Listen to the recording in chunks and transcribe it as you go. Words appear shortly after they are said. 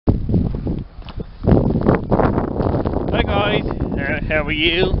how are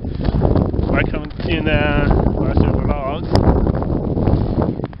you? Welcome to the Buster Vlogs.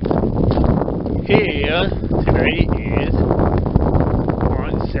 Here, today is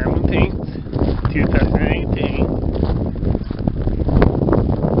March 17th, 2018.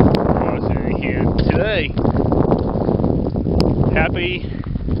 Also here today. Happy,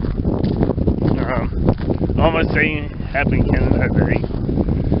 almost saying Happy Canada Day.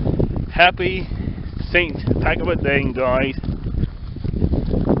 Happy St. Patrick's Day, guys.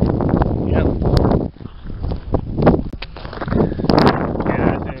 Yep.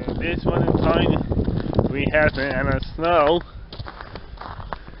 And this one in time we have the snow.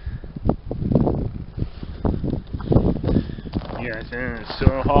 Yes, and it's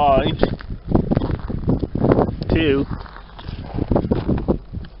so high too.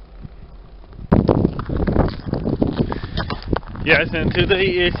 Yes, and today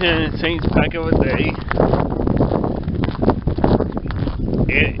is St. Patrick's Day.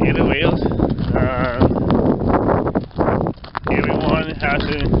 Anyways, everyone has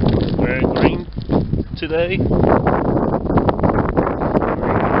to wear green today.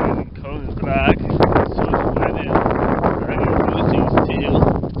 Coat is black, so is wedding. I got blue things too.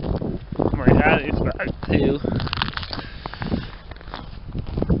 My hat is black too.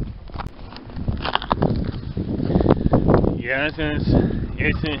 Yes,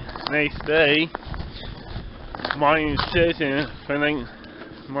 it's a nice day. Mine says feeling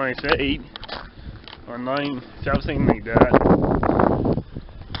minus 8 or 9, something like that.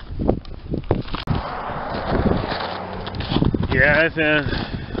 Yes,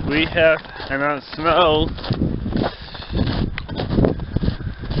 we have enough snow.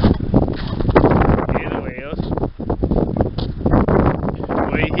 Anyways,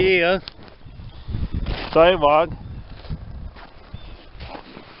 we're here. Sidewalk.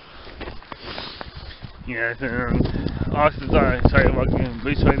 Yes, also the sidewalk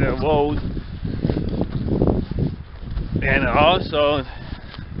beside the road, and also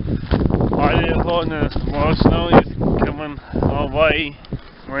I live on more snow is coming our way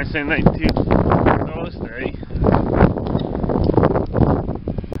Wednesday night to Thursday.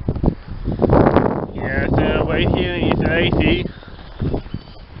 Yes, right here is icy.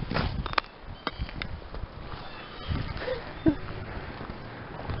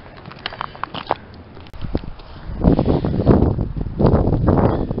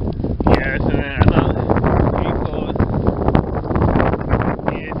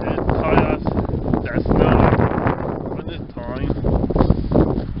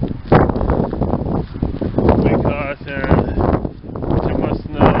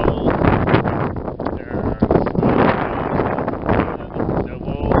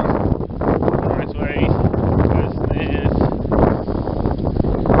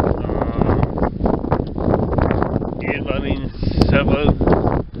 Several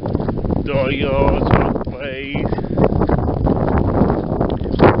dooryards, walkways,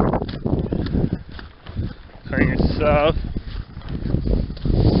 kind of stuff,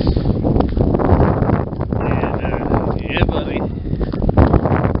 and everybody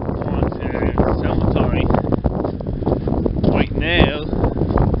wants summertime right now.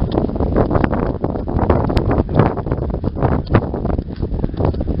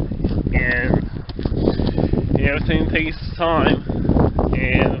 And everything takes time,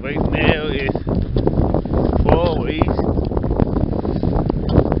 and right now is 4 weeks,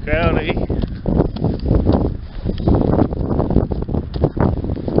 cloudy.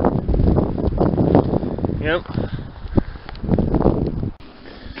 Yep.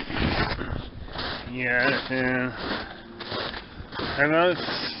 Yeah, and it's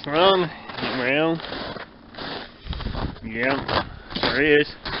snowing around. Yep, there is.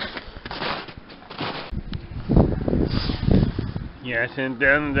 Yes, and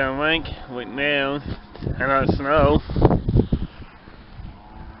down the lake right now, and on snow.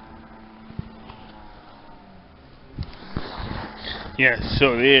 Yes,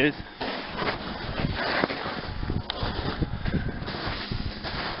 so it is.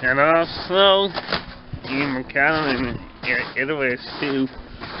 And on snow in McAllen and Italy too.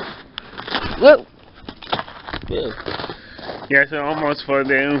 Whoa! Whoa. Yes, I almost fell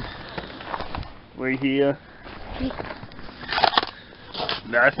down right here.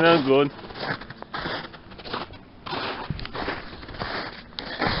 That's not good.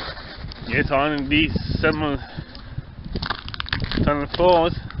 It's on December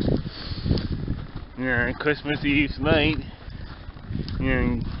 24th. Yeah, Christmas Eve night.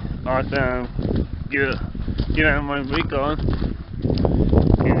 And I thought get out of my week on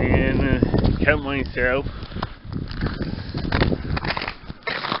and count myself.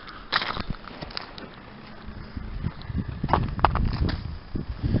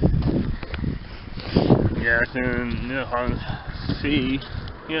 Yes, and on C.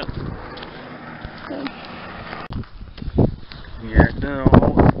 Yep. Yes, and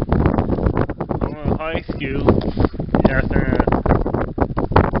on high school. Yes, and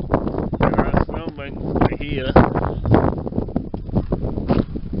I snowbank right here.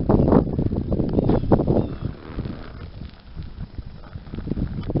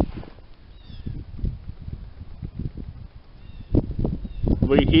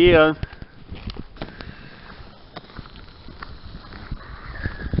 Right here.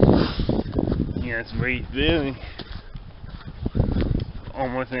 Yes, right there.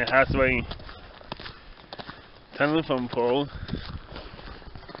 Almost in a halfway telephone pole.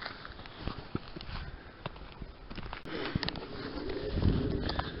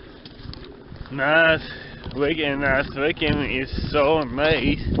 Last weekend is so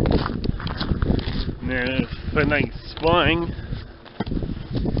amazing. For like spring,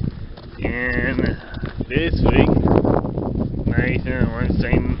 and this week, night and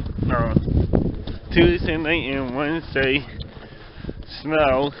Wednesday, no, Tuesday night and Wednesday,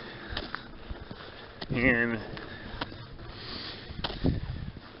 snow, and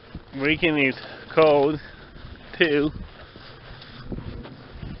weekend is cold too.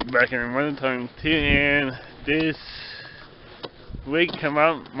 Back in the winter time too, and this week come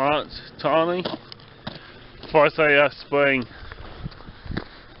out March 20, first day of spring.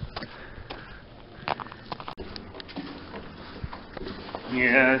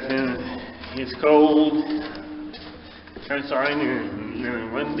 Yes, and it's cold outside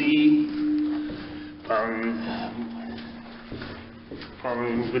and windy.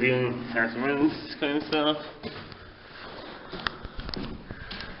 Probably video has winds kind of stuff.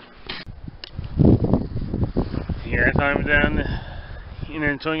 Yes, I'm down in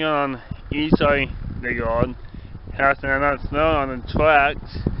Antonio on east side of the yard. Has not snow on the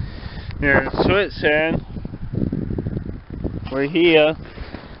tracks. There's Switzerland. We're here.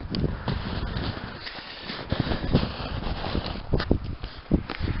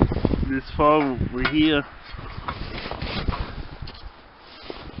 This fall we're here.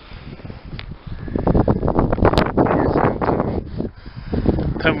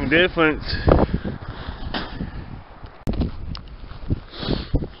 Time difference.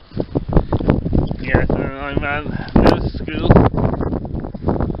 Yes, and I'm at this school.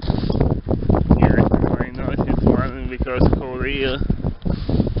 Yes, I know it's smiling because of Korea.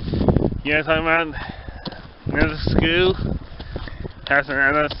 Yes, I'm at this school. Hasn't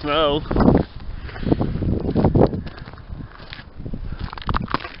had enough snow.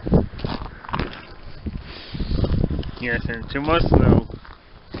 Yes, and too much snow.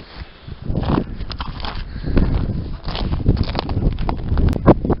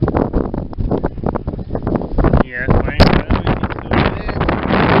 Yes, my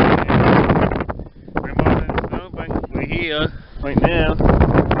mom and snow, but we're here right now.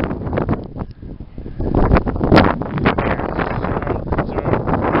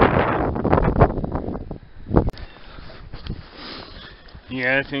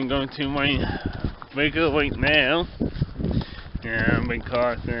 Yes, I'm going to my vehicle right now, and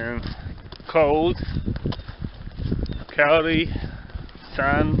because cold, cloudy,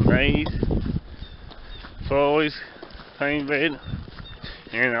 sun, rays, flowers, tiny bit,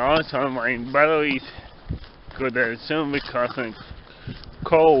 and also my batteries go down soon because I'm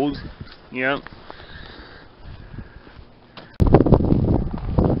cold. Yep.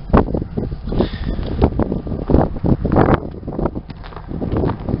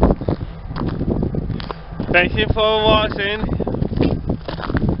 Thank you for watching,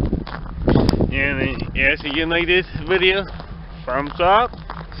 and if you like this video, thumbs up,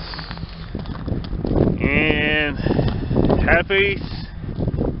 and happy,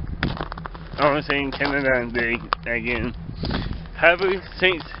 I'm saying Canada Day again, happy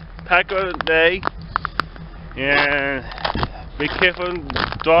St. Patrick's Day, and be careful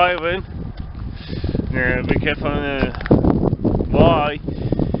driving, and be careful why,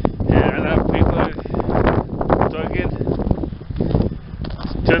 and other people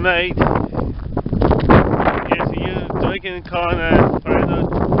tonight. Yes, you're drinking car and find out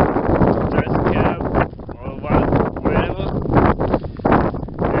just cab or whatever.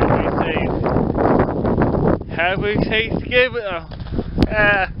 And be safe. Happy Thanksgiving. I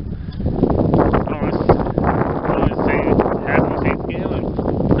was saying Happy Thanksgiving.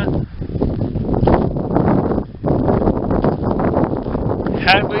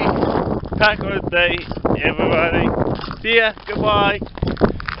 Happy Patrick's Day, everybody. See ya. Goodbye.